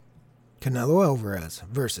Canelo Alvarez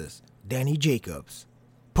versus Danny Jacobs.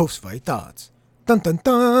 Post-fight thoughts. Dun dun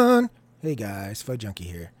dun! Hey guys, Fight Junkie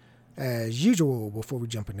here. As usual, before we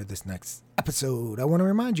jump into this next episode, I want to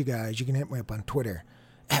remind you guys you can hit me up on Twitter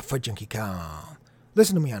at FightJunkie.com.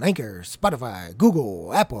 Listen to me on Anchor, Spotify,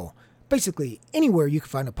 Google, Apple, basically anywhere you can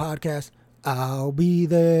find a podcast, I'll be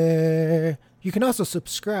there. You can also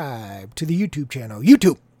subscribe to the YouTube channel,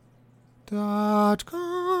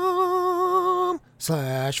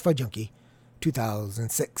 youtube.com/FightJunkie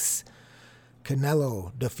 2006.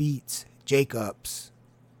 Canelo defeats Jacobs,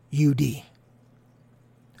 UD.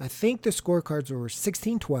 I think the scorecards were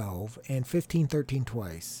 16-12 and 15-13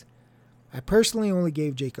 twice. I personally only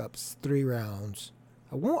gave Jacobs 3 rounds.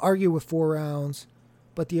 I won't argue with 4 rounds,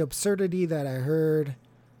 but the absurdity that I heard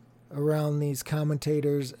around these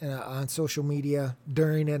commentators on social media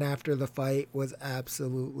during and after the fight was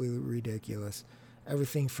absolutely ridiculous.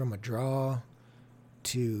 Everything from a draw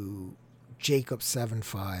to Jacobs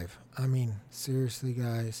 7-5. I mean, seriously,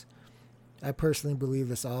 guys. I personally believe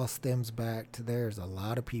this all stems back to there's a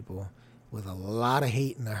lot of people with a lot of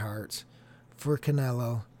hate in their hearts for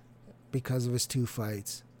Canelo because of his 2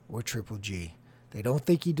 fights with Triple G. They don't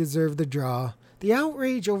think he deserved the draw. The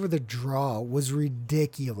outrage over the draw was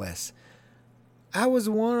ridiculous. I was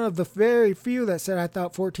one of the very few that said I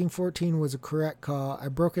thought 14-14 was a correct call. I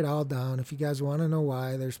broke it all down. If you guys want to know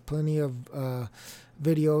why, there's plenty of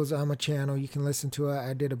videos on my channel. You can listen to it.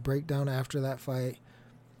 I did a breakdown after that fight.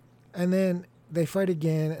 And then they fight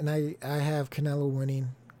again, and I have Canelo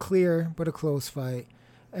winning. Clear, but a close fight.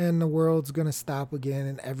 And the world's going to stop again,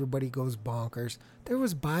 and everybody goes bonkers. There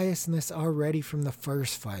was biasness already from the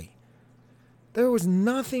first fight. There was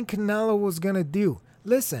nothing Canelo was going to do.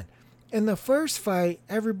 Listen, in the first fight,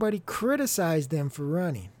 everybody criticized him for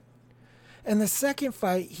running. In the second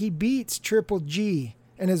fight, he beats Triple G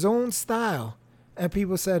in his own style, and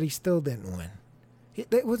people said he still didn't win.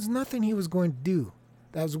 There was nothing he was going to do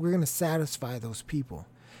that was going to satisfy those people.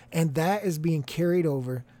 And that is being carried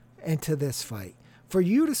over into this fight. For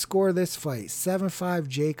you to score this fight, 7-5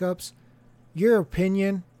 Jacobs, your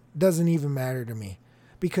opinion doesn't even matter to me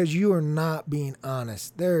because you are not being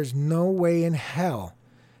honest. There is no way in hell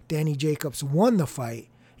Danny Jacobs won the fight,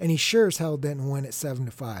 and he sure as hell didn't win at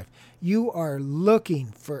 7-5. You are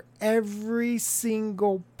looking for every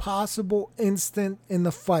single possible instant in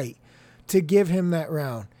the fight to give him that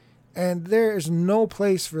round. And there is no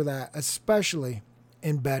place for that, especially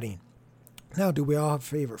in betting. Now, do we all have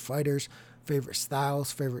favorite fighters, favorite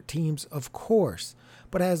styles, favorite teams? Of course.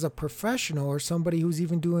 But as a professional or somebody who's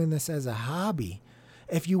even doing this as a hobby,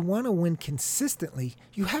 if you want to win consistently,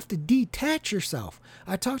 you have to detach yourself.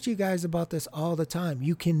 I talk to you guys about this all the time.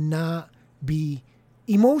 You cannot be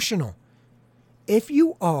emotional. If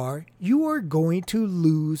you are going to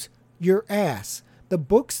lose your ass. The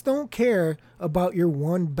books don't care about your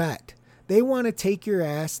one bet. They want to take your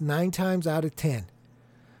ass 9 times out of 10.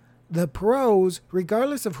 The pros,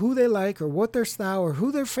 regardless of who they like or what their style or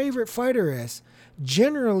who their favorite fighter is,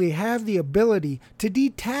 generally have the ability to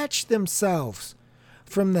detach themselves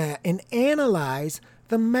from that and analyze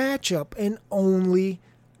the matchup and only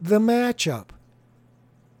the matchup.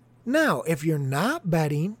 Now, if you're not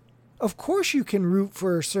betting, of course you can root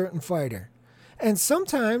for a certain fighter. And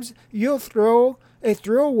sometimes you'll throw a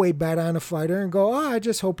throwaway bet on a fighter and go, I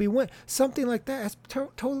just hope he wins. Something like that. That's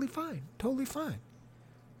totally fine. Totally fine.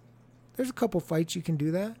 There's a couple fights you can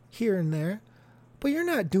do that here and there. But you're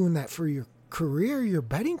not doing that for your career, your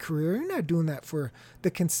betting career. You're not doing that for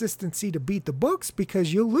the consistency to beat the books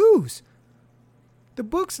because you'll lose. The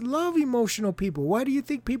books love emotional people. Why do you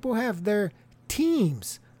think people have their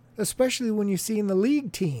teams? Especially when you see in the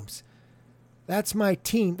league teams. That's my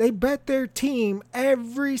team. They bet their team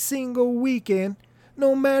every single weekend,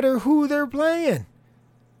 no matter who they're playing.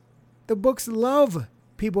 The books love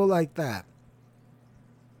people like that.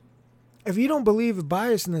 If you don't believe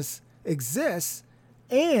biasness exists,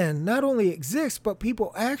 and not only exists, but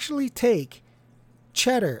people actually take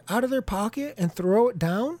cheddar out of their pocket and throw it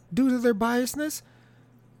down due to their biasness,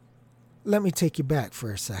 let me take you back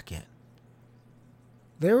for a second.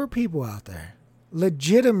 There were people out there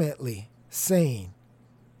legitimately saying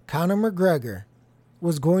Conor McGregor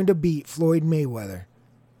was going to beat Floyd Mayweather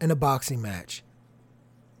in a boxing match.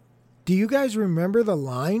 Do you guys remember the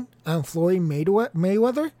line on Floyd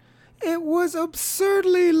Mayweather? It was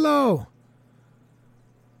absurdly low.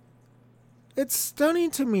 It's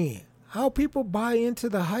stunning to me how people buy into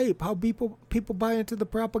the hype, how people buy into the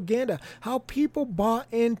propaganda, how people bought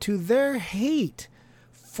into their hate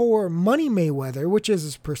for Money Mayweather, which is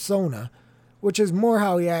his persona, which is more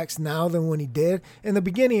how he acts now than when he did. In the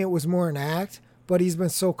beginning, it was more an act, but he's been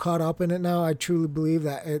so caught up in it now. I truly believe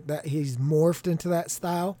that he's morphed into that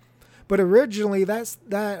style. But originally,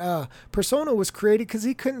 that persona was created because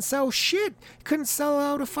he couldn't sell shit. He couldn't sell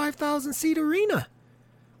out a 5,000 seat arena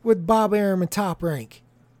with Bob Arum and Top Rank.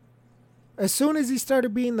 As soon as he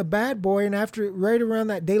started being the bad boy, and after right around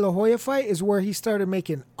that De La Hoya fight is where he started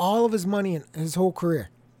making all of his money in his whole career.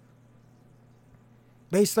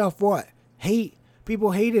 Based off what? Hate.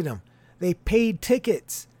 People hated him. They paid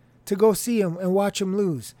tickets to go see him and watch him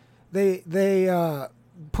lose. They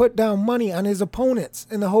put down money on his opponents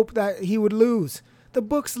in the hope that he would lose. The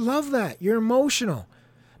books love that. You're emotional.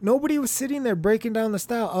 Nobody was sitting there breaking down the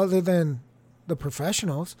style other than the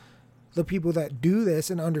professionals. The people that do this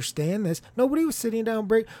and understand this, nobody was sitting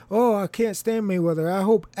down I can't stand Mayweather. I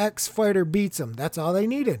hope X fighter beats him. That's all they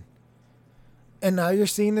needed. And now you're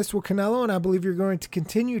seeing this with Canelo, and I believe you're going to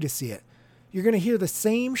continue to see it. You're going to hear the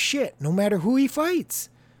same shit no matter who he fights.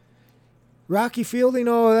 Rocky Fielding,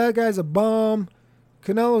 that guy's a bum.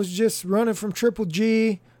 Canelo's just running from Triple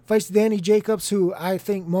G. Fights Danny Jacobs, who I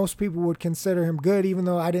think most people would consider him good, even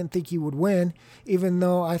though I didn't think he would win. Even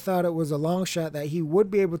though I thought it was a long shot that he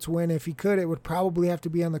would be able to win. If he could, it would probably have to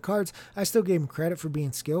be on the cards. I still gave him credit for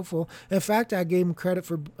being skillful. In fact, I gave him credit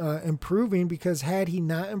for improving, because had he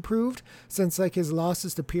not improved since like his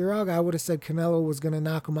losses to Pirog, I would have said Canelo was going to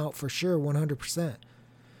knock him out for sure, 100%.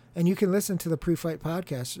 And you can listen to the pre-fight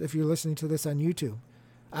podcast if you're listening to this on YouTube.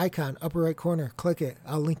 Icon, upper right corner, click it.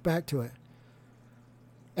 I'll link back to it.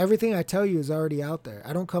 Everything I tell you is already out there.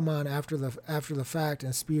 I don't come on after the fact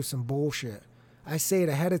and spew some bullshit. I say it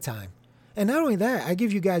ahead of time. And not only that, I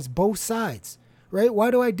give you guys both sides, right? Why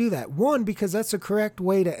do I do that? One, because that's the correct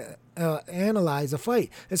way to analyze a fight.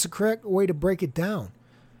 It's the correct way to break it down.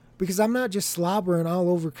 Because I'm not just slobbering all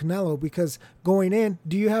over Canelo, because going in,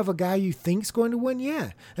 do you have a guy you think's going to win?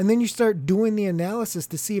 Yeah. And then you start doing the analysis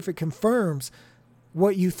to see if it confirms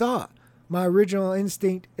what you thought. My original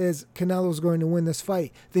instinct is Canelo's going to win this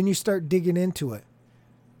fight. Then you start digging into it.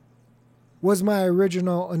 Was my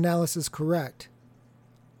original analysis correct?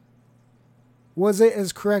 Was it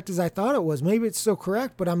as correct as I thought it was? Maybe it's still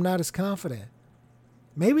correct, but I'm not as confident.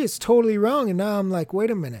 Maybe it's totally wrong, and now I'm like, wait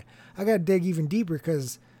a minute. I got to dig even deeper,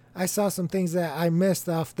 because I saw some things that I missed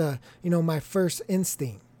off my first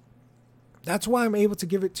instinct. That's why I'm able to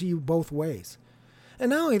give it to you both ways.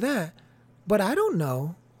 And not only that, but I don't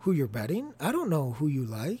know who you're betting. I don't know who you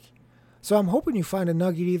like. So I'm hoping you find a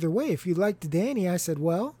nugget either way. If you liked Danny, I said,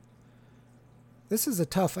 well, this is a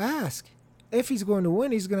tough ask. If he's going to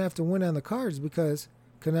win, he's going to have to win on the cards, because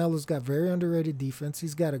Canelo's got very underrated defense.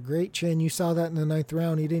 He's got a great chin. You saw that in the 9th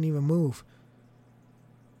round. He didn't even move.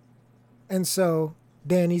 And so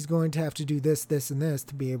Danny's going to have to do this, this, and this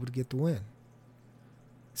to be able to get the win.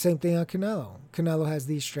 Same thing on Canelo. Canelo has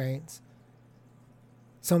these strengths.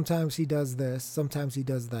 Sometimes he does this. Sometimes he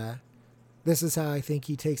does that. This is how I think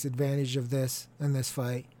he takes advantage of this in this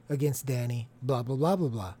fight against Danny. Blah, blah, blah, blah,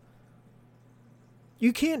 blah.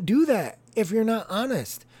 You can't do that if you're not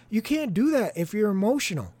honest. You can't do that if you're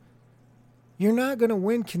emotional. You're not going to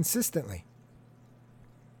win consistently.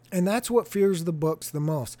 And that's what fears the books the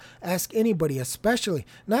most. Ask anybody, especially,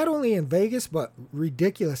 not only in Vegas, but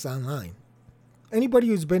ridiculous online. Anybody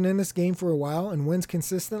who's been in this game for a while and wins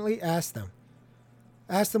consistently, ask them.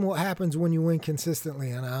 Ask them what happens when you win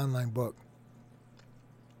consistently on an online book.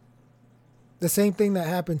 The same thing that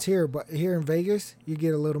happens here, but here in Vegas, you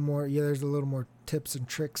get a little more, there's a little more tips and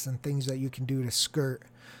tricks and things that you can do to skirt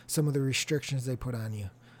some of the restrictions they put on you.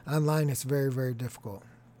 Online, it's very, very difficult.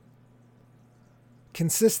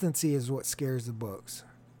 Consistency is what scares the books.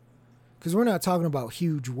 Because we're not talking about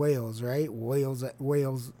huge whales, right? Whales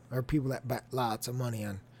are people that bet lots of money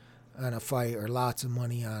on a fight, or lots of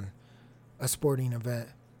money on a sporting event.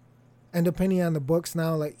 And depending on the books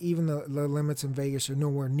now, like even the limits in Vegas are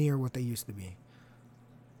nowhere near what they used to be.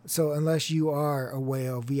 So unless you are a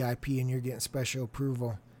whale VIP and you're getting special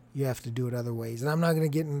approval, you have to do it other ways. And I'm not going to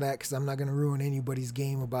get into that, because I'm not going to ruin anybody's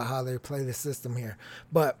game about how they play the system here.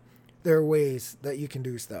 But there are ways that you can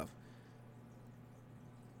do stuff.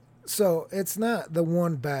 So it's not the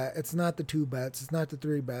one bet, it's not the two bets, it's not the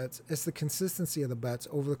three bets. It's the consistency of the bets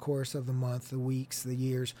over the course of the month, the weeks, the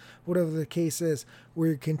years, whatever the case is, where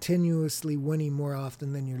you're continuously winning more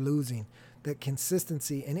often than you're losing. That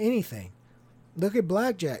consistency in anything. Look at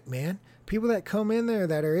blackjack, man. People that come in there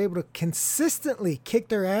that are able to consistently kick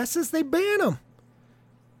their asses, they ban them.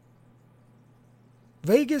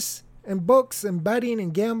 Vegas and books and betting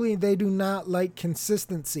and gambling, they do not like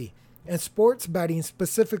consistency. And sports betting,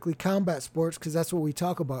 specifically combat sports, because that's what we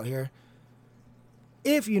talk about here.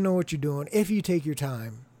 If you know what you're doing, if you take your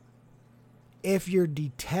time, if you're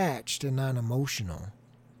detached and non-emotional,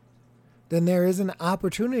 then there is an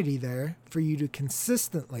opportunity there for you to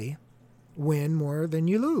consistently win more than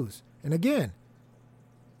you lose. And again,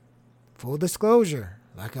 full disclosure,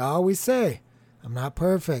 like I always say, I'm not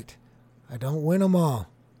perfect. I don't win them all.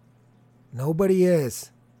 Nobody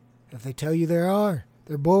is. If they tell you there are,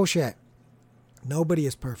 they're bullshit. Nobody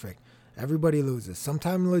is perfect. Everybody loses.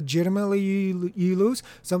 Sometimes legitimately you lose.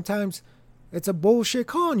 Sometimes it's a bullshit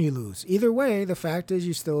call and you lose. Either way, the fact is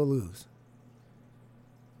you still lose.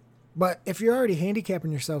 But if you're already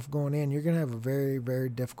handicapping yourself going in, you're going to have a very, very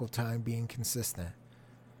difficult time being consistent.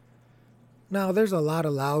 Now, there's a lot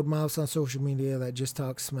of loudmouths on social media that just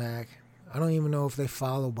talk smack. I don't even know if they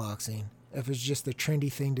follow boxing. If it's just a trendy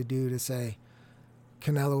thing to do to say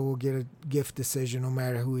Canelo will get a gift decision no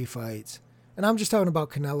matter who he fights. And I'm just talking about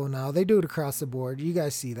Canelo now. They do it across the board. You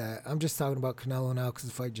guys see that. I'm just talking about Canelo now because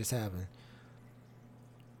the fight just happened.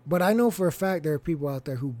 But I know for a fact there are people out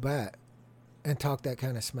there who bet and talk that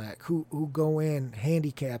kind of smack, who go in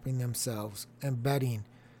handicapping themselves and betting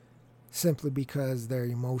simply because they're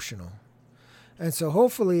emotional. And so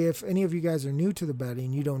hopefully if any of you guys are new to the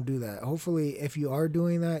betting, you don't do that. Hopefully if you are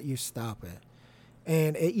doing that, you stop it.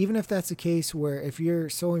 And even if that's the case where if you're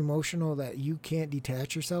so emotional that you can't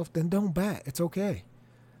detach yourself, then don't bet. It's okay.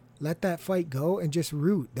 Let that fight go and just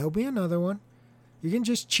root. There'll be another one. You can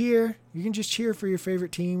just cheer. You can just cheer for your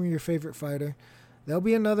favorite team or your favorite fighter. There'll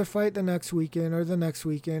be another fight the next weekend or the next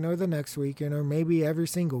weekend or the next weekend or maybe every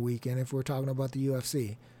single weekend if we're talking about the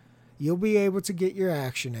UFC. You'll be able to get your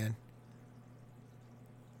action in.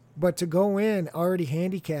 But to go in already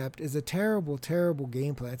handicapped is a terrible, terrible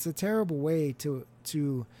game plan. It's a terrible way to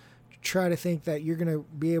try to think that you're going to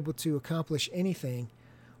be able to accomplish anything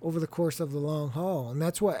over the course of the long haul. And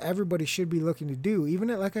that's what everybody should be looking to do.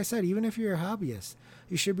 Like I said, even if you're a hobbyist,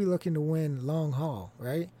 you should be looking to win long haul,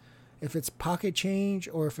 right? If it's pocket change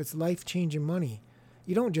or if it's life-changing money,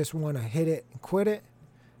 you don't just want to hit it and quit it.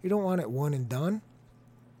 You don't want it one and done.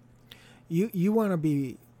 You want to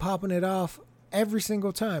be popping it off every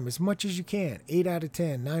single time, as much as you can. 8 out of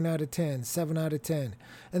 10, 9 out of 10, 7 out of 10.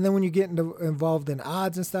 And then when you get involved in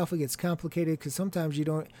odds and stuff, it gets complicated because sometimes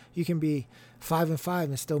you can be 5-5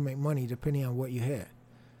 and still make money depending on what you hit.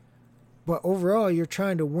 But overall, you're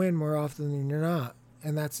trying to win more often than you're not.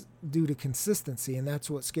 And that's due to consistency. And that's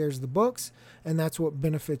what scares the books. And that's what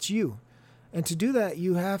benefits you. And to do that,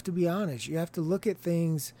 you have to be honest. You have to look at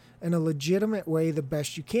things in a legitimate way the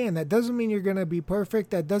best you can. That doesn't mean you're going to be perfect.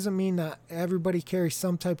 That doesn't mean that everybody carries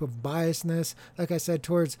some type of biasness, like I said,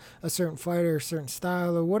 towards a certain fighter, a certain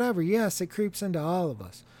style or whatever. Yes, it creeps into all of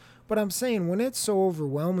us. But I'm saying when it's so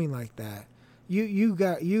overwhelming like that, you've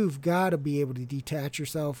got to be able to detach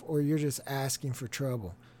yourself or you're just asking for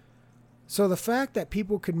trouble. So the fact that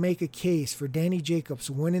people could make a case for Danny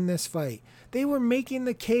Jacobs winning this fight, they were making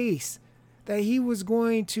the case that he was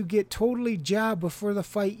going to get totally jabbed before the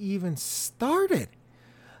fight even started.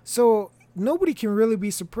 So nobody can really be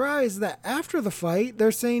surprised that after the fight,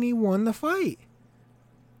 they're saying he won the fight.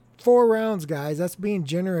 4 rounds, guys. That's being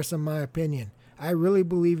generous in my opinion. I really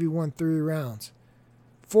believe he won 3 rounds.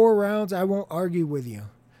 4 rounds, I won't argue with you.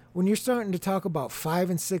 When you're starting to talk about 5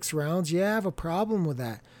 and 6 rounds, yeah, I have a problem with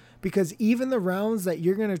that. Because even the rounds that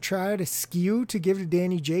you're going to try to skew to give to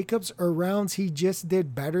Danny Jacobs are rounds he just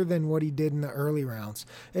did better than what he did in the early rounds.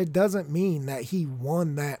 It doesn't mean that he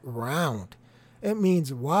won that round. It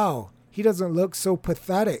means, wow, he doesn't look so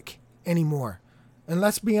pathetic anymore. And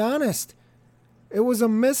let's be honest, it was a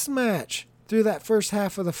mismatch through that first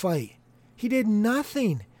half of the fight. He did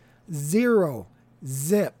nothing. 0.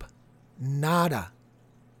 Zip. Nada.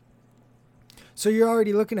 So you're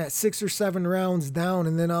already looking at 6 or 7 rounds down,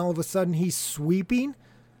 and then all of a sudden he's sweeping.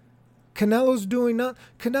 Canelo's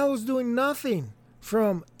doing nothing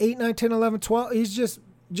from 8, 9, 10, 11, 12. He's just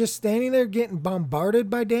standing there getting bombarded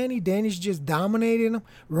by Danny. Danny's just dominating him,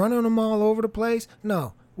 running him all over the place.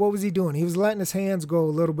 No, what was he doing? He was letting his hands go a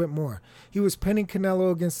little bit more. He was pinning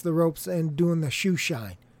Canelo against the ropes and doing the shoe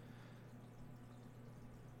shine.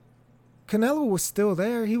 Canelo was still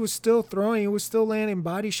there. He was still throwing. He was still landing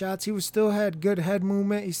body shots. He was still had good head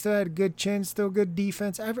movement. He still had good chin, still good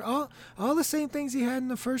defense. All the same things he had in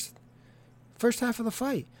the first half of the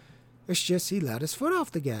fight. It's just he let his foot off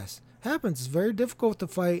the gas. Happens. It's very difficult to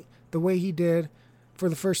fight the way he did for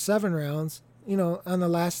the first 7 rounds, on the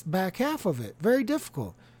last back half of it. Very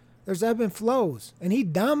difficult. There's ebb and flows. And he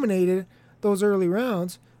dominated those early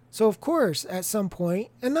rounds. So, of course, at some point,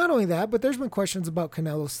 and not only that, but there's been questions about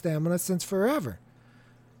Canelo's stamina since forever.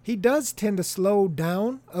 He does tend to slow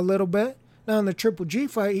down a little bit. Now, in the Triple G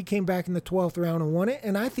fight, he came back in the 12th round and won it,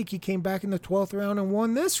 and I think he came back in the 12th round and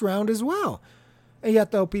won this round as well. And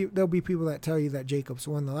yet there'll be people that tell you that Jacobs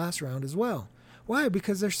won the last round as well. Why?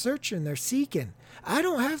 Because they're searching, they're seeking. I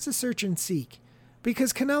don't have to search and seek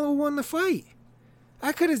because Canelo won the fight.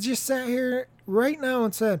 I could have just sat here right now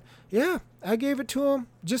and said, yeah, I gave it to him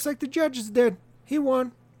just like the judges did. He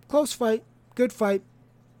won. Close fight. Good fight.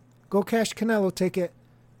 Go cash Canelo ticket.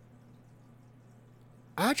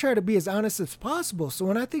 I try to be as honest as possible. So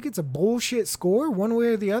when I think it's a bullshit score, one way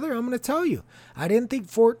or the other, I'm going to tell you. I didn't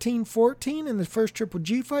think 14-14 in the first Triple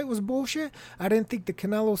G fight was bullshit. I didn't think the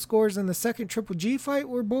Canelo scores in the second Triple G fight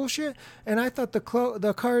were bullshit. And I thought the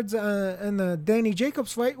cards in the Danny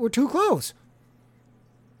Jacobs fight were too close.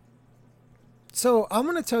 So I'm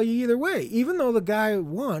going to tell you either way. Even though the guy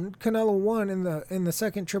won, Canelo won in the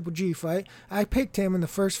second Triple G fight, I picked him in the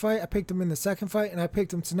first fight, I picked him in the second fight, and I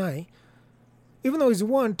picked him tonight. Even though he's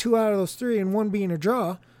won 2 out of those 3 and 1 being a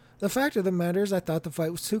draw, the fact of the matter is I thought the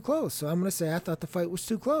fight was too close. So I'm going to say I thought the fight was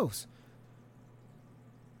too close.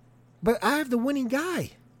 But I have the winning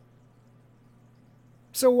guy.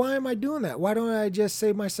 So why am I doing that? Why don't I just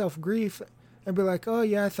save myself grief and be like, oh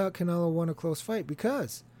yeah, I thought Canelo won a close fight?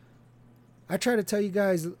 Because I try to tell you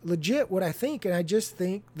guys legit what I think, and I just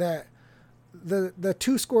think that the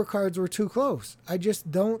 2 scorecards were too close. I just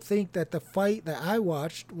don't think that the fight that I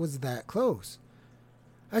watched was that close.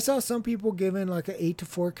 I saw some people giving like an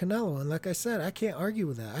 8-4 Canelo, and like I said, I can't argue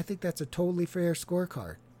with that. I think that's a totally fair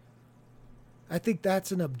scorecard. I think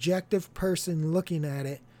that's an objective person looking at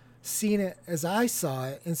it, seeing it as I saw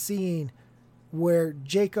it, and seeing where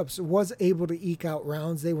Jacobs was able to eke out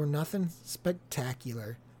rounds. They were nothing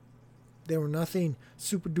spectacular. They were nothing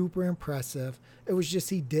super duper impressive. It was just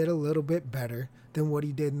he did a little bit better than what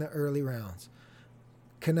he did in the early rounds.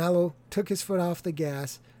 Canelo took his foot off the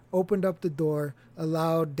gas, opened up the door,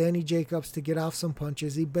 allowed Danny Jacobs to get off some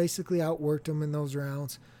punches. He basically outworked him in those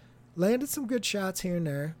rounds. Landed some good shots here and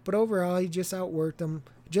there, but overall he just outworked him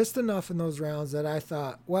just enough in those rounds that I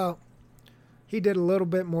thought, well, he did a little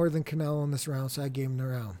bit more than Canelo in this round, so I gave him the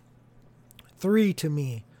round. 3 to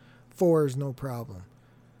me. 4 is no problem.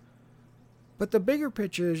 But the bigger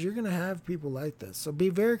picture is you're going to have people like this. So be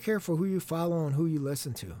very careful who you follow and who you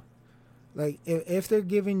listen to. Like, if they're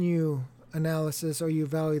giving you analysis or you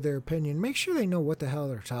value their opinion, make sure they know what the hell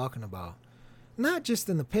they're talking about. Not just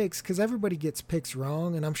in the picks, because everybody gets picks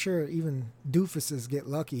wrong, and I'm sure even doofuses get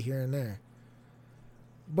lucky here and there.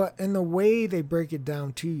 But in the way they break it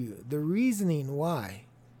down to you, the reasoning why.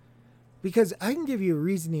 Because I can give you a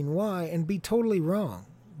reasoning why and be totally wrong,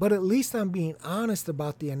 but at least I'm being honest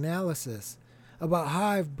about the analysis, about how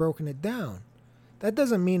I've broken it down. That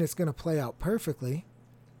doesn't mean it's going to play out perfectly.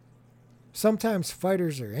 Sometimes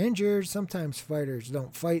fighters are injured. Sometimes fighters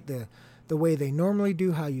don't fight the way they normally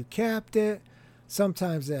do, how you capped it.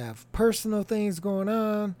 Sometimes they have personal things going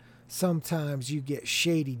on. Sometimes you get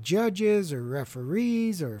shady judges or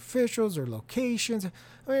referees or officials or locations. I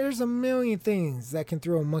mean, there's a million things that can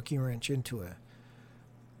throw a monkey wrench into it.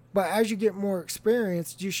 But as you get more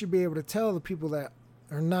experienced, you should be able to tell the people that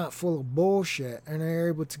are not full of bullshit and are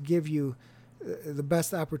able to give you the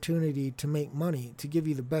best opportunity to make money, to give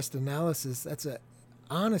you the best analysis. That's an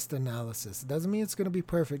honest analysis. It doesn't mean it's going to be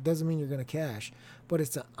perfect. Doesn't mean you're going to cash. But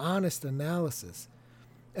it's an honest analysis.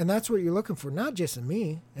 And that's what you're looking for, not just in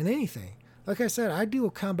me, in anything. Like I said, I deal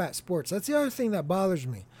with combat sports. That's the other thing that bothers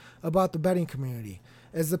me about the betting community,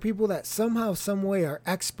 is the people that somehow, some way are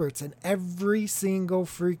experts in every single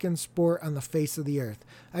freaking sport on the face of the earth.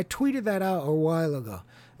 I tweeted that out a while ago.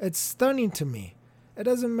 It's stunning to me. It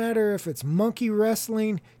doesn't matter if it's monkey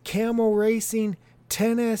wrestling, camel racing,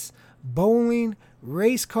 tennis, bowling,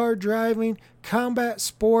 race car driving, combat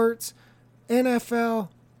sports, NFL,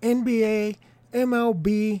 NBA,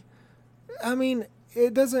 MLB. I mean,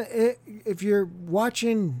 if you're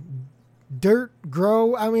watching dirt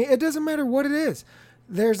grow, I mean, it doesn't matter what it is.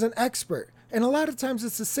 There's an expert. And a lot of times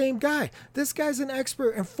it's the same guy. This guy's an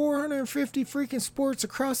expert in 450 freaking sports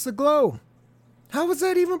across the globe. How is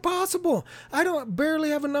that even possible? I don't barely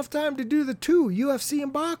have enough time to do the 2, UFC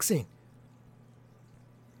and boxing.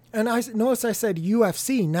 And I notice I said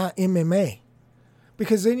UFC, not MMA.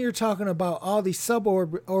 Because then you're talking about all these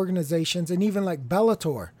sub-organizations and even like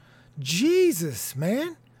Bellator. Jesus,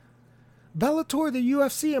 man. Bellator, the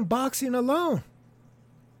UFC, and boxing alone.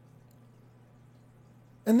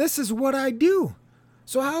 And this is what I do.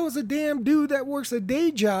 So how is a damn dude that works a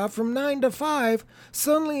day job from 9 to 5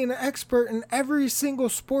 suddenly an expert in every single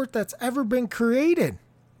sport that's ever been created?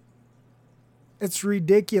 It's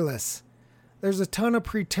ridiculous. There's a ton of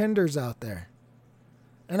pretenders out there.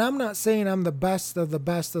 And I'm not saying I'm the best of the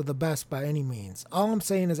best of the best by any means. All I'm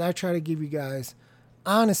saying is I try to give you guys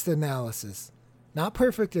honest analysis. Not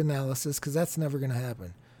perfect analysis, because that's never going to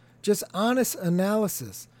happen. Just honest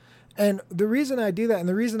analysis. And the reason I do that and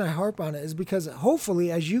the reason I harp on it is because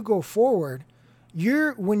hopefully as you go forward,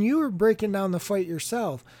 when you're breaking down the fight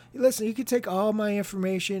yourself, listen, you can take all my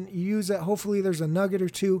information, use it. Hopefully there's a nugget or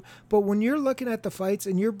two. But when you're looking at the fights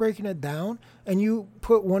and you're breaking it down and you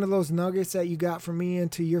put one of those nuggets that you got from me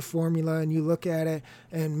into your formula and you look at it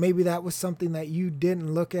and maybe that was something that you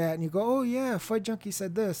didn't look at and you go, oh yeah, Fight Junkie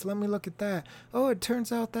said this. Let me look at that. Oh, it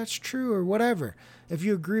turns out that's true or whatever. If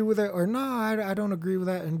you agree with it or no, I don't agree with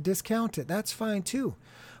that and discount it. That's fine too.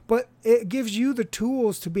 But it gives you the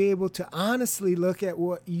tools to be able to honestly look at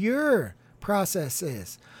what your process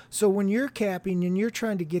is. So when you're capping and you're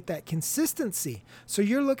trying to get that consistency, so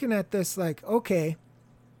you're looking at this like, okay,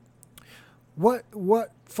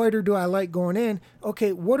 what fighter do I like going in?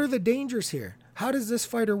 Okay, what are the dangers here? How does this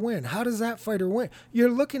fighter win? How does that fighter win?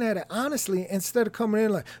 You're looking at it honestly instead of coming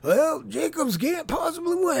in like, well, Jacobs can't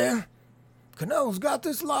possibly win. Canelo's got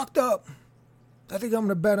this locked up. I think I'm going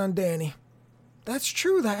to bet on Danny. That's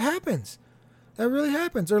true. That happens. That really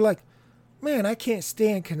happens. Or like, man, I can't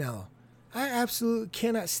stand Canelo. I absolutely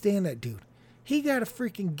cannot stand that dude. He got a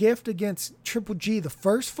freaking gift against Triple G the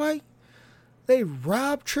first fight. They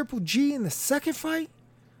robbed Triple G in the second fight.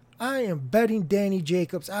 I am betting Danny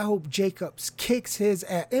Jacobs. I hope Jacobs kicks his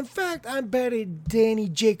ass. In fact, I'm betting Danny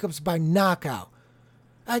Jacobs by knockout.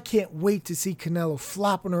 I can't wait to see Canelo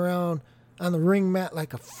flopping around on the ring mat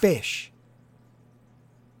like a fish.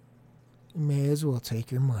 You may as well take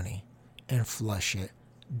your money and flush it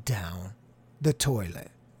down the toilet.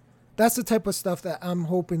 That's the type of stuff that I'm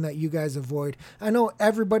hoping that you guys avoid. I know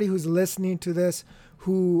everybody who's listening to this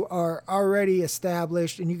who are already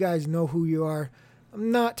established and you guys know who you are.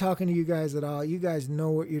 I'm not talking to you guys at all. You guys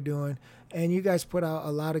know what you're doing. And you guys put out a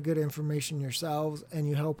lot of good information yourselves and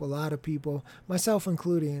you help a lot of people, myself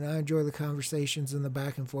including. I enjoy the conversations and the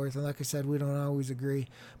back and forth. And like I said, we don't always agree,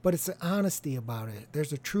 but it's the honesty about it.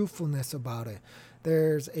 There's a truthfulness about it.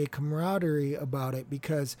 There's a camaraderie about it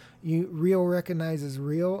because real recognizes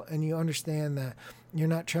real and you understand that you're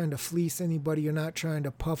not trying to fleece anybody. You're not trying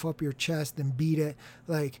to puff up your chest and beat it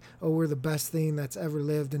like, oh, we're the best thing that's ever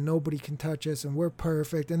lived and nobody can touch us and we're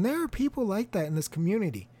perfect. And there are people like that in this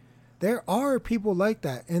community. There are people like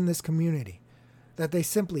that in this community that they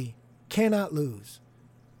simply cannot lose.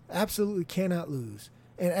 Absolutely cannot lose.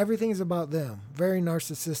 And everything is about them. Very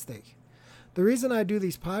narcissistic. The reason I do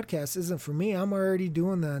these podcasts isn't for me. I'm already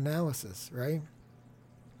doing the analysis, right?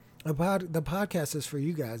 The podcast is for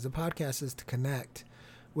you guys. The podcast is to connect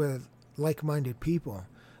with like-minded people.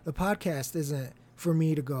 The podcast isn't for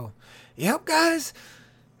me to go, yep, guys,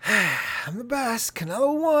 I'm the best.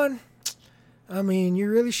 Canelo won. I mean, you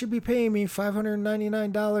really should be paying me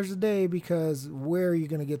 $599 a day because where are you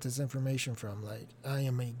going to get this information from? Like, I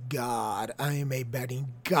am a god. I am a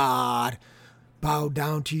betting god. Bow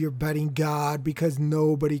down to your betting god because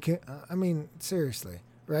nobody can. I mean, seriously,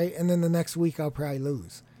 right? And then the next week I'll probably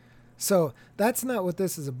lose. So that's not what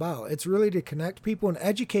this is about. It's really to connect people and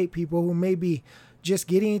educate people who may be just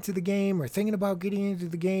getting into the game or thinking about getting into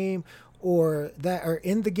the game or that are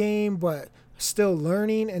in the game but still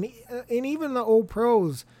learning. And even the old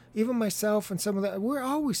pros, even myself and some of that, we're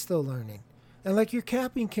always still learning. And like your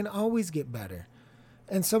capping can always get better.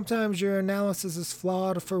 And sometimes your analysis is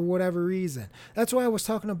flawed for whatever reason. That's why I was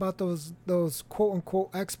talking about those quote unquote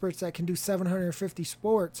experts that can do 750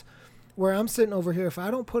 sports. Where I'm sitting over here, if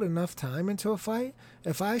I don't put enough time into a fight,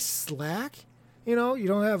 if I slack, you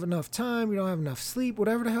don't have enough time, you don't have enough sleep,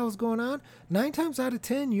 whatever the hell is going on, 9 times out of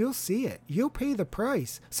 10, you'll see it. You'll pay the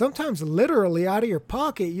price. Sometimes literally out of your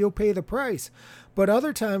pocket, you'll pay the price. But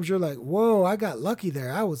other times you're like, whoa, I got lucky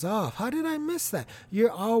there. I was off. How did I miss that?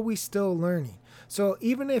 You're always still learning. So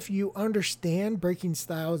even if you understand breaking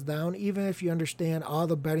styles down, even if you understand all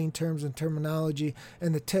the betting terms and terminology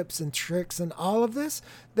and the tips and tricks and all of this,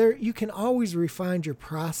 you can always refine your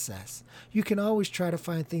process. You can always try to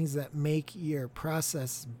find things that make your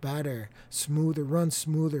process better, smoother, run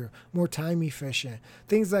smoother, more time efficient,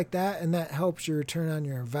 things like that. And that helps your return on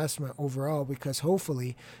your investment overall because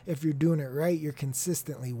hopefully if you're doing it right, you're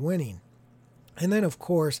consistently winning. And then, of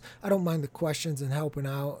course, I don't mind the questions and helping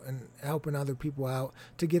out and helping other people out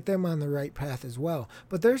to get them on the right path as well.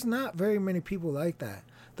 But there's not very many people like that.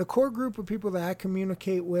 The core group of people that I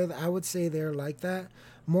communicate with, I would say they're like that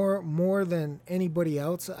more than anybody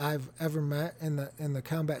else I've ever met in the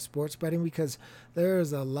combat sports betting because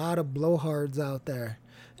there's a lot of blowhards out there.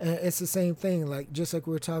 And it's the same thing, like just like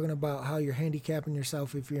we were talking about how you're handicapping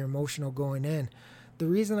yourself if you're emotional going in. The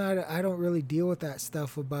reason I don't really deal with that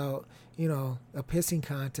stuff about, a pissing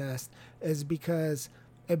contest is because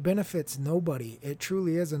it benefits nobody. It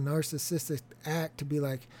truly is a narcissistic act to be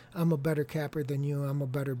like, I'm a better capper than you, I'm a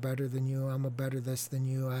better than you, I'm a better this than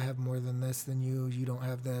you, I have more than this than you don't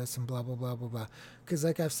have this, and blah, blah, blah, blah, blah. Because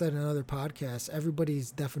like I've said in other podcasts,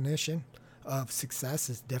 everybody's definition of success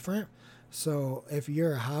is different. So if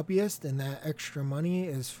you're a hobbyist and that extra money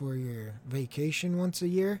is for your vacation once a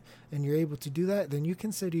year and you're able to do that, then you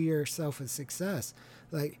consider yourself a success.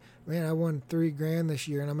 Like, man, I won $3,000 this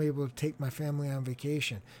year and I'm able to take my family on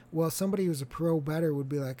vacation. Well, somebody who's a pro bettor would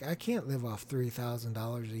be like, I can't live off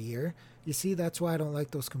 $3,000 a year. You see, that's why I don't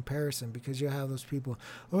like those comparisons, because you have those people,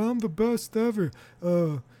 oh, I'm the best ever.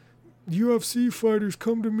 UFC fighters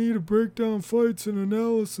come to me to break down fights and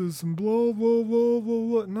analysis and blah, blah, blah, blah,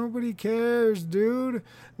 blah. Nobody cares, dude.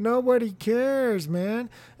 Nobody cares, man.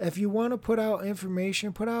 If you want to put out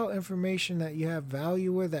information that you have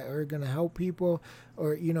value with, that are going to help people,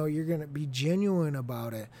 or, you're going to be genuine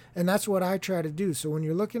about it. And that's what I try to do. So when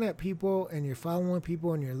you're looking at people and you're following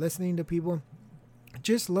people and you're listening to people,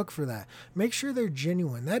 just look for that. Make sure they're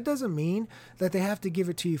genuine. That doesn't mean that they have to give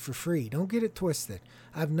it to you for free. Don't get it twisted.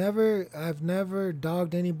 I've never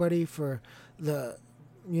dogged anybody for the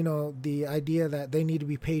idea that they need to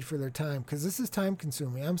be paid for their time, because this is time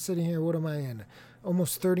consuming. I'm sitting here, what am I in?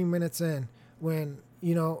 Almost 30 minutes in, when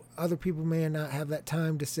other people may not have that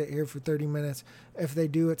time to sit here for 30 minutes. If they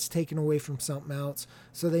do, it's taken away from something else.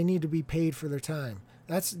 So they need to be paid for their time.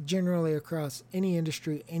 That's generally across any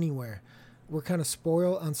industry, anywhere. We're kind of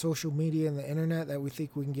spoiled on social media and the internet that we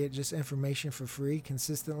think we can get just information for free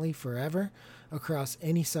consistently forever across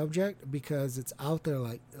any subject, because it's out there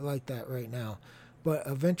like that right now. But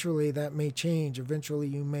eventually that may change. Eventually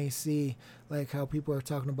you may see like how people are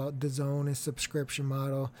talking about DAZN as subscription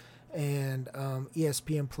model, and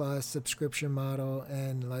ESPN Plus subscription model,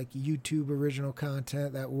 and like YouTube original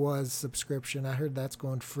content that was subscription. I heard that's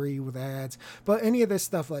going free with ads. But any of this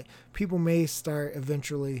stuff, like, people may start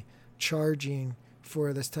eventually charging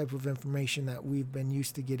for this type of information that we've been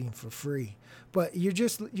used to getting for free. But you're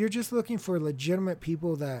just looking for legitimate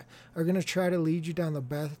people that are going to try to lead you down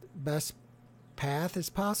the best path as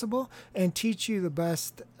possible and teach you the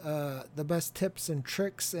best tips and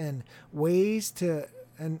tricks and ways to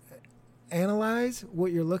analyze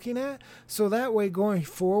what you're looking at, so that way going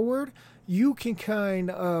forward you can kind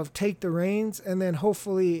of take the reins, and then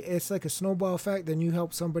hopefully it's like a snowball effect. Then you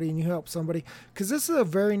help somebody and you help somebody, because this is a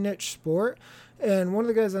very niche sport. And one of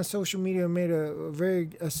the guys on social media made a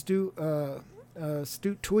very astute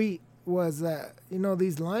tweet, was that,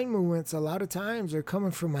 these line movements a lot of times are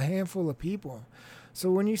coming from a handful of people. So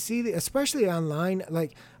when you see especially online,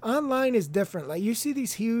 like, online is different. Like, you see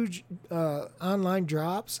these huge online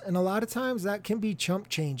drops, and a lot of times that can be chump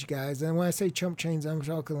change, guys. And when I say chump change, I'm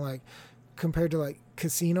talking like compared to like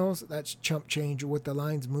casinos, that's chump change with the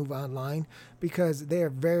lines move online, because they are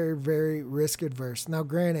very, very risk adverse. Now,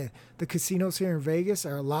 granted, the casinos here in Vegas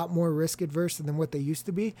are a lot more risk adverse than what they used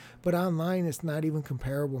to be, but online it's not even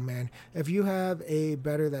comparable, man. If you have a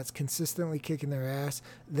bettor that's consistently kicking their ass,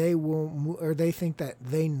 they will, or they think that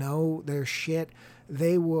they know their shit,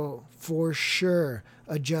 they will for sure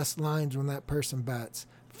adjust lines when that person bets.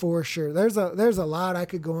 For sure. There's a lot I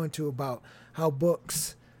could go into about how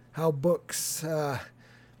books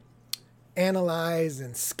analyze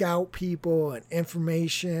and scout people and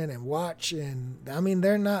information and watch, and I mean,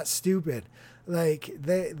 they're not stupid. Like,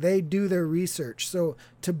 they do their research. So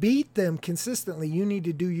to beat them consistently, you need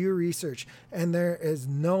to do your research, and there is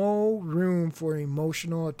no room for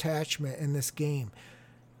emotional attachment in this game.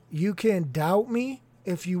 You can doubt me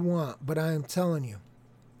if you want, but I am telling you,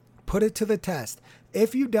 put it to the test.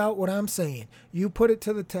 If you doubt what I'm saying, you put it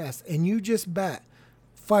to the test and you just bet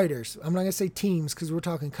fighters. I'm not going to say teams because we're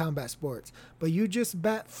talking combat sports, but you just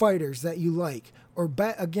bet fighters that you like, or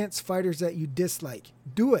bet against fighters that you dislike.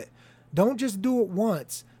 Do it. Don't just do it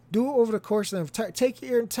once. Do it over the course of take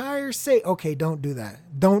your entire say. Okay, don't do that.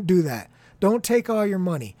 Don't do that. Don't take all your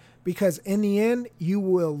money, because in the end, you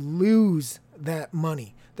will lose that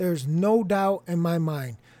money. There's no doubt in my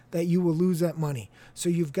mind that you will lose that money. So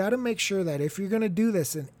you've got to make sure that if you're going to do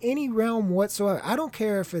this in any realm whatsoever, I don't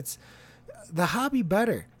care if it's the hobby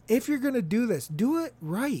bettor. If you're going to do this, do it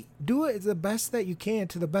right. Do it the best that you can,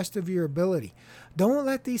 to the best of your ability. Don't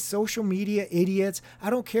let these social media idiots, I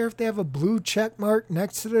don't care if they have a blue check mark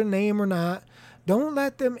next to their name or not, don't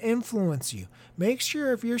let them influence you. Make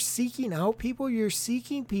sure if you're seeking out people, you're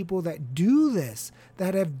seeking people that do this,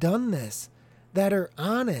 that have done this, that are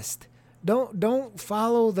honest. Don't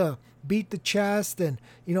follow the beat the chest and,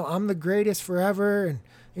 I'm the greatest forever, and,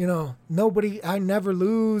 I never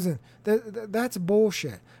lose, and that's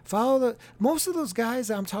bullshit. Most of those guys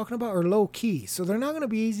I'm talking about are low key, so they're not going to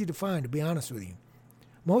be easy to find, to be honest with you.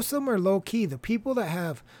 Most of them are low key. The people that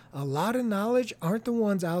have a lot of knowledge aren't the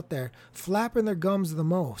ones out there flapping their gums the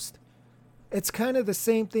most. It's kind of the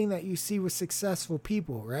same thing that you see with successful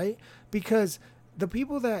people, right? Because the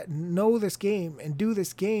people that know this game and do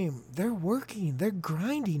this game, they're working, they're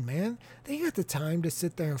grinding, man. They got the time to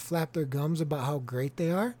sit there and flap their gums about how great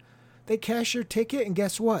they are. They cash their ticket, and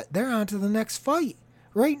guess what? They're on to the next fight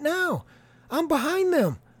right now. I'm behind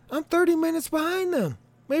them. I'm 30 minutes behind them,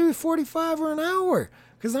 maybe 45 or an hour,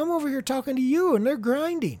 because I'm over here talking to you, and they're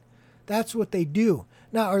grinding. That's what they do.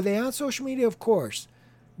 Now, are they on social media? Of course.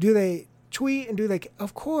 Do they tweet and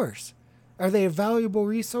Of course. Are they a valuable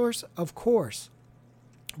resource? Of course.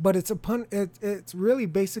 But it's really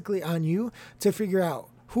basically on you to figure out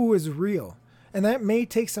who is real. And that may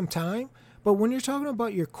take some time, but when you're talking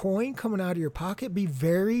about your coin coming out of your pocket, be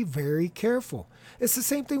very, very careful. It's the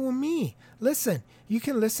same thing with me. Listen, you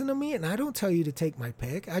can listen to me, and I don't tell you to take my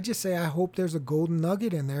pick. I just say I hope there's a golden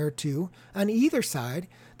nugget in there or two on either side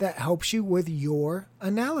that helps you with your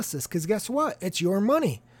analysis. Because guess what? It's your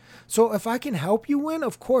money. So if I can help you win,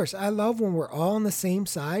 of course. I love when we're all on the same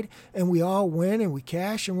side and we all win and we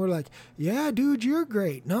cash and we're like, yeah, dude, you're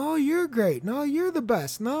great. No, you're great. No, you're the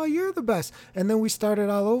best. No, you're the best. And then we start it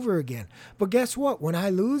all over again. But guess what? When I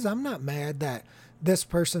lose, I'm not mad that this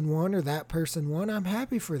person won or that person won. I'm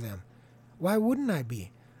happy for them. Why wouldn't I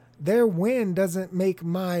be? Their win doesn't make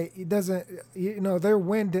their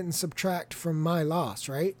win didn't subtract from my loss,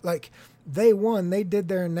 right? Like they won, they did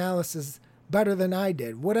their analysis better than I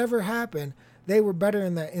did. Whatever happened, they were better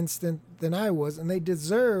in that instant than I was, and they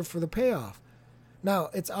deserve for the payoff. Now,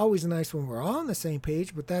 it's always nice when we're all on the same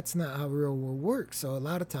page, but that's not how real world works. So a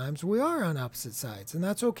lot of times we are on opposite sides, and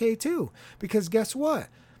that's okay too. Because guess what?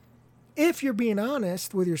 If you're being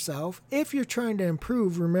honest with yourself, if you're trying to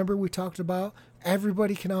improve, remember we talked about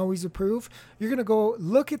everybody can always improve. You're going to go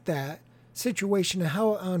look at that situation and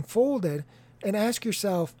how it unfolded and ask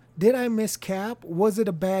yourself, did I miss cap? Was it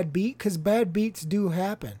a bad beat? Because bad beats do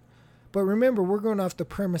happen. But remember, we're going off the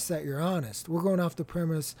premise that you're honest. We're going off the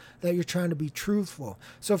premise that you're trying to be truthful.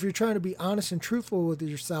 So if you're trying to be honest and truthful with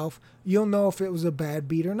yourself, you'll know if it was a bad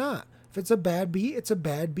beat or not. If it's a bad beat, it's a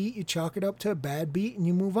bad beat. You chalk it up to a bad beat and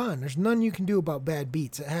you move on. There's nothing you can do about bad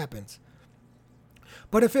beats. It happens.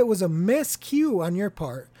 But if it was a miscue on your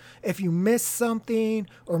part, if you missed something,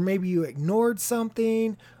 or maybe you ignored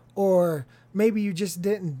something, or maybe you just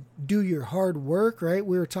didn't do your hard work, right?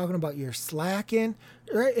 We were talking about your slacking,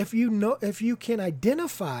 right? If you can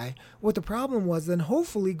identify what the problem was, then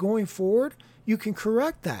hopefully going forward, you can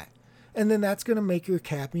correct that. And then that's going to make your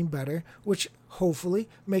capping better, which hopefully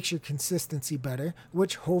makes your consistency better,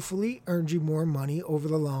 which hopefully earns you more money over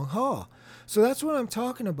the long haul. So that's what I'm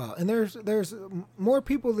talking about. And there's more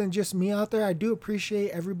people than just me out there. I do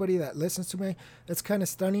appreciate everybody that listens to me. It's kind of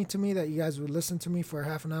stunning to me that you guys would listen to me for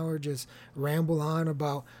half an hour, just ramble on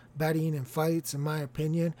about betting and fights and my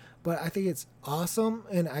opinion. But I think it's awesome.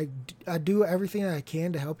 And I do everything I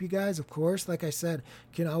can to help you guys. Of course, like I said,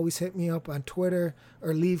 you can always hit me up on Twitter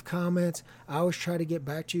or leave comments. I always try to get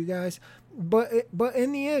back to you guys. But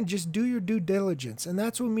in the end, just do your due diligence. And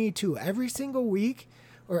that's with me too. Every single week,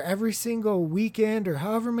 or every single weekend, or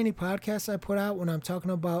however many podcasts I put out when I'm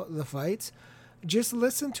talking about the fights, just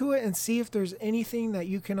listen to it and see if there's anything that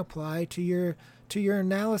you can apply to your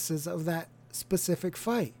analysis of that specific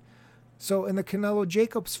fight. So in the Canelo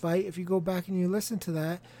Jacobs fight, if you go back and you listen to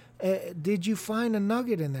that, did you find a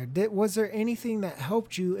nugget in there? Was there anything that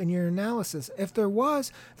helped you in your analysis? If there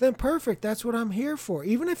was, then perfect. That's what I'm here for.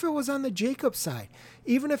 Even if it was on the Jacobs side,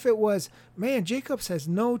 even if it was, man, Jacobs has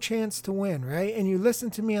no chance to win, right? And you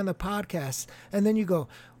listen to me on the podcast and then you go,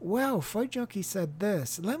 well, Fight Junkie said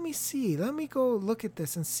this. Let me see. Let me go look at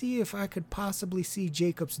this and see if I could possibly see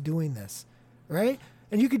Jacobs doing this, right?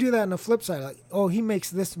 And you could do that on the flip side. Like, oh, he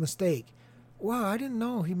makes this mistake. Wow, I didn't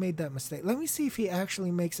know he made that mistake. Let me see if he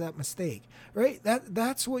actually makes that mistake, right?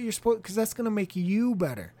 That's what you're supposed, because that's going to make you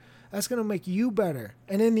better. That's going to make you better.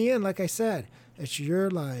 And in the end, like I said, it's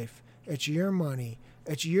your life. It's your money.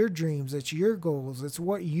 It's your dreams. It's your goals. It's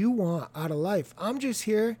what you want out of life. I'm just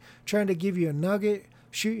here trying to give you a nugget,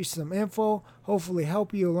 shoot you some info, hopefully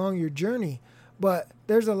help you along your journey. But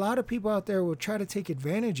there's a lot of people out there who will try to take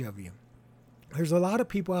advantage of you. There's a lot of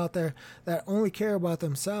people out there that only care about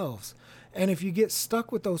themselves. And if you get stuck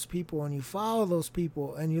with those people and you follow those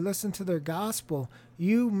people and you listen to their gospel,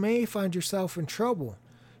 you may find yourself in trouble.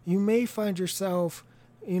 You may find yourself,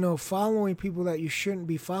 following people that you shouldn't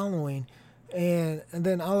be following. And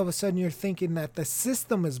then all of a sudden you're thinking that the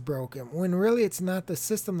system is broken, when really it's not the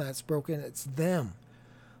system that's broken, it's them.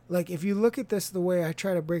 Like, if you look at this the way I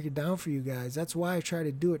try to break it down for you guys, that's why I try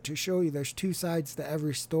to do it, to show you there's two sides to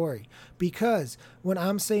every story. Because when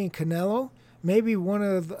I'm saying Canelo, maybe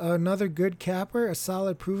another good capper, a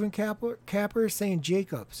solid proven capper is saying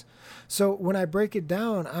Jacobs. So when I break it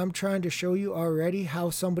down, I'm trying to show you already how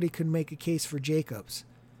somebody could make a case for Jacobs.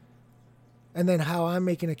 And then how I'm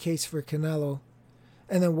making a case for Canelo.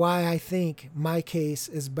 And then why I think my case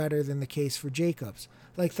is better than the case for Jacobs.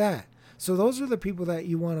 Like that. So those are the people that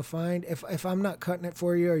you want to find. If I'm not cutting it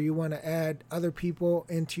for you, or you want to add other people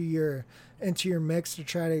into your mix to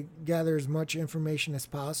try to gather as much information as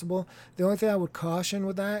possible, the only thing I would caution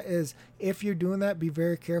with that is, if you're doing that, be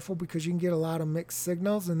very careful, because you can get a lot of mixed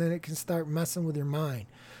signals and then it can start messing with your mind.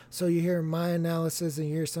 So you hear my analysis and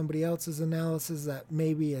you hear somebody else's analysis that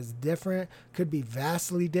maybe is different, could be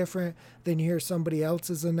vastly different. Then you hear somebody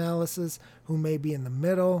else's analysis who may be in the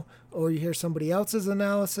middle, or you hear somebody else's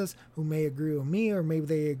analysis who may agree with me, or maybe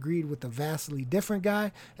they agreed with a vastly different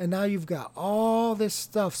guy. And now you've got all this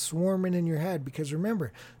stuff swarming in your head, because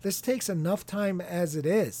remember, this takes enough time as it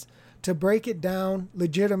is to break it down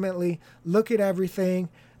legitimately, look at everything,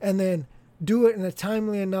 and then do it in a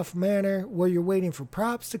timely enough manner where you're waiting for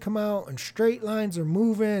props to come out and straight lines are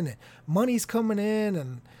moving and money's coming in.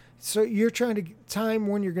 And so you're trying to time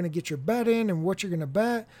when you're going to get your bet in and what you're going to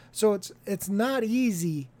bet. So it's not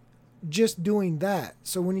easy just doing that.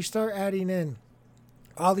 So when you start adding in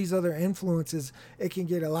all these other influences, it can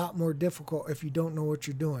get a lot more difficult if you don't know what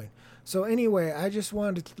you're doing. So anyway, I just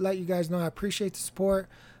wanted to let you guys know I appreciate the support.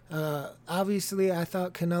 Obviously, I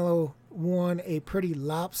thought Canelo won a pretty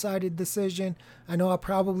lopsided decision. I know I'll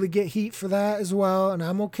probably get heat for that as well, and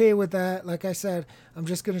I'm okay with that. Like I said, I'm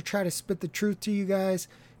just going to try to spit the truth to you guys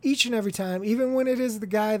each and every time, even when it is the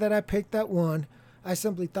guy that I picked that won. I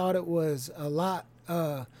simply thought it was a lot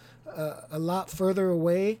further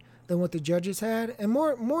away than what the judges had. And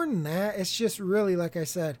more than that, it's just really, like I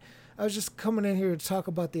said, I was just coming in here to talk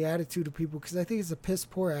about the attitude of people, because I think it's a piss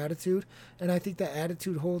poor attitude, and I think that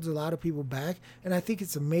attitude holds a lot of people back, and I think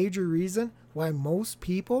it's a major reason why most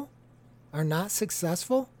people are not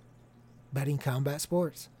successful betting combat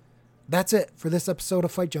sports. That's it for this episode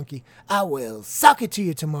of Fight Junkie. I will sock it to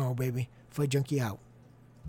you tomorrow, baby. Fight Junkie out.